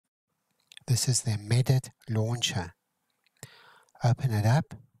This is the Medit launcher. Open it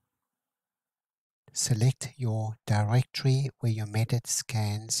up. Select your directory where your Medit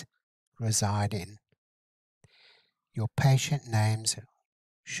scans reside in. Your patient names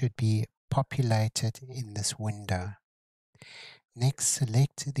should be populated in this window. Next,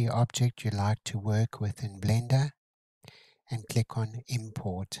 select the object you like to work with in Blender and click on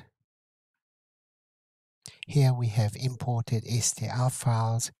Import. Here we have imported STL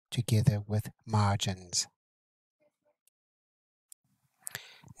files together with margins.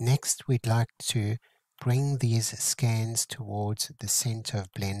 Next, we'd like to bring these scans towards the center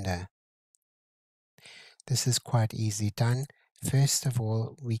of Blender. This is quite easily done. First of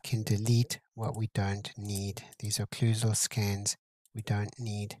all, we can delete what we don't need. These occlusal scans we don't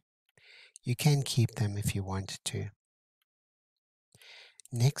need. You can keep them if you want to.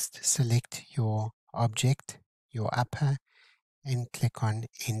 Next, select your object, your upper, and click on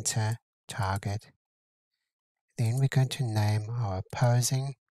Enter Target. Then we're going to name our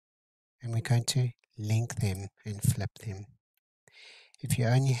opposing, and we're going to link them and flip them. If you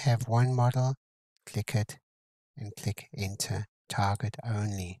only have one model, click it and click Enter Target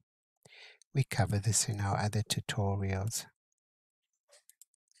Only. We cover this in our other tutorials.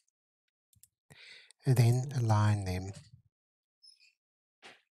 And then align them.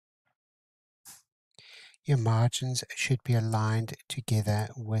 Your margins should be aligned together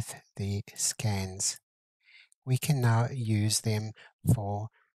with the scans. We can now use them for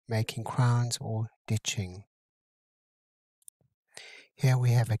making crowns or ditching. Here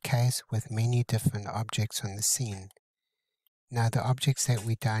we have a case with many different objects on the scene. Now the objects that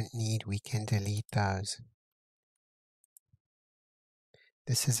we don't need, we can delete those.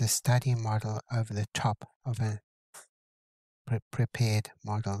 This is a study model over the top of a prepared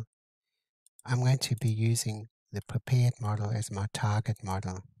model. I'm going to be using the prepared model as my target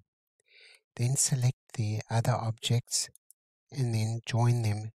model. Then select the other objects and then join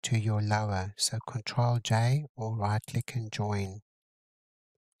them to your lower. So Ctrl J or right click and join.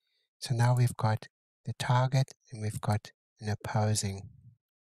 So now we've got the target and we've got an opposing.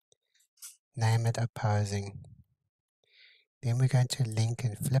 Name it opposing. Then we're going to link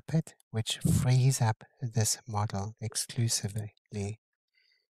and flip it, which frees up this model exclusively.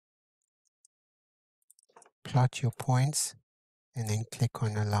 Plot your points and then click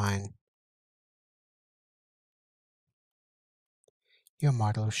on Align. Your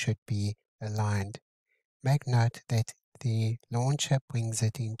model should be aligned. Make note that the launcher brings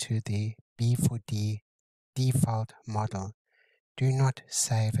it into the B4D default model. Do not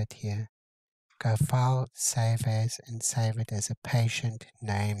save it here. Go File, Save As, and save it as a patient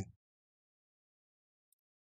name.